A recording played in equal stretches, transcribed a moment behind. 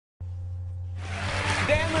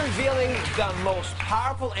Today I'm revealing the most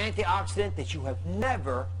powerful antioxidant that you have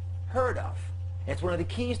never heard of. It's one of the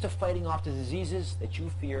keys to fighting off the diseases that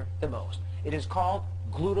you fear the most. It is called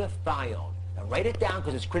glutathione. Now write it down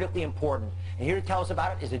because it's critically important. And here to tell us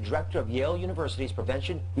about it is the director of Yale University's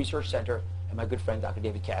Prevention Research Center and my good friend, Dr.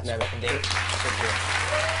 David Katz. Welcome, David. So,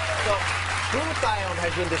 glutathione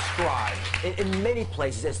has been described in many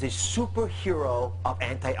places as the superhero of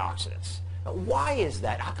antioxidants. Now, why is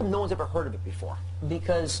that? How come no one's ever heard of it before?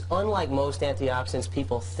 Because unlike most antioxidants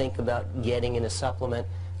people think about getting in a supplement,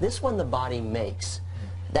 this one the body makes.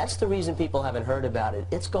 That's the reason people haven't heard about it.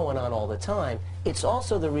 It's going on all the time. It's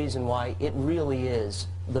also the reason why it really is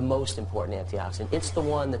the most important antioxidant. It's the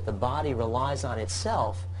one that the body relies on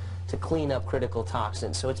itself to clean up critical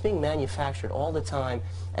toxins. So it's being manufactured all the time,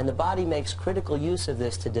 and the body makes critical use of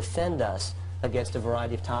this to defend us against a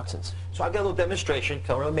variety of toxins. So I've got a little demonstration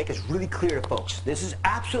to really make this really clear to folks. This is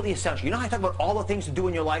absolutely essential. You know how I talk about all the things to do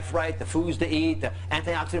in your life, right? The foods to eat, the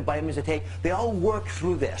antioxidant vitamins to take. They all work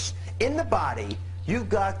through this. In the body, you've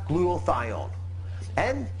got glutathione.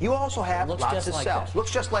 And you also have lots of cells.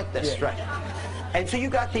 Looks just like this, right? And so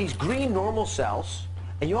you've got these green normal cells,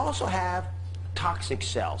 and you also have toxic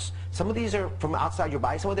cells. Some of these are from outside your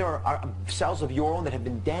body. Some of them are cells of your own that have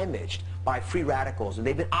been damaged by free radicals, and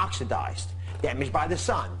they've been oxidized. Damaged by the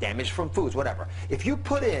sun, damaged from foods, whatever. If you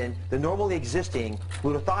put in the normally existing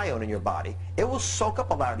glutathione in your body, it will soak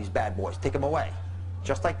up a lot of these bad boys, take them away,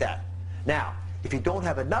 just like that. Now, if you don't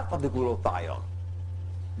have enough of the glutathione,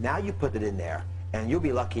 now you put it in there, and you'll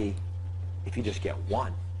be lucky if you just get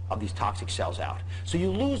one of these toxic cells out. So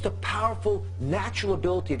you lose the powerful natural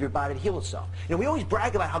ability of your body to heal itself. You know, we always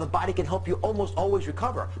brag about how the body can help you almost always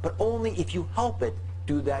recover, but only if you help it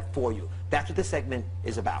do that for you. That's what this segment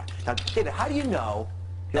is about. Now, David, how do you know?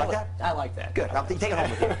 You like that? I like that. Good. I'll take it home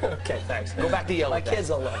with you. Okay, thanks. Go back to Yale. My kids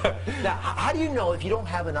will love that. Now, how do you know if you don't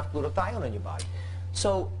have enough glutathione in your body?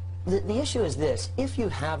 So the issue is this. If you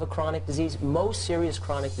have a chronic disease, most serious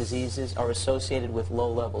chronic diseases are associated with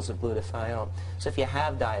low levels of glutathione. So if you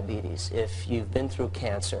have diabetes, if you've been through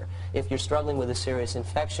cancer, if you're struggling with a serious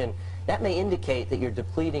infection, that may indicate that you're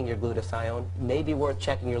depleting your glutathione. May be worth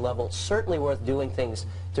checking your level, certainly worth doing things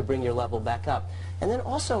to bring your level back up. And then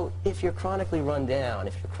also, if you're chronically run down,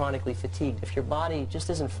 if you're chronically fatigued, if your body just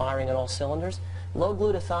isn't firing on all cylinders, low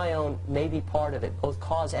glutathione may be part of it, both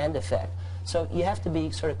cause and effect. So you have to be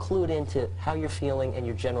sort of clued into how you're feeling and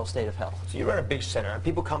your general state of health. So you run a big center, and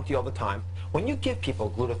people come to you all the time. When you give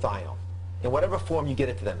people glutathione, in whatever form you get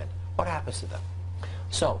it to them in, what happens to them?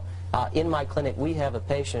 So, in my clinic, we have a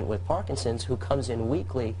patient with Parkinson's who comes in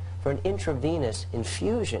weekly for an intravenous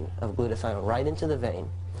infusion of glutathione right into the vein,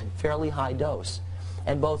 fairly high dose.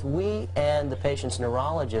 And both we and the patient's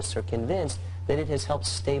neurologists are convinced that it has helped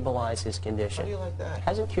stabilize his condition. How do you like that?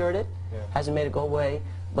 Hasn't cured it, hasn't made it go away,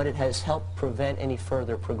 but it has helped prevent any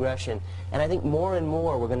further progression. And I think more and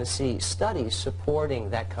more we're going to see studies supporting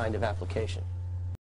that kind of application.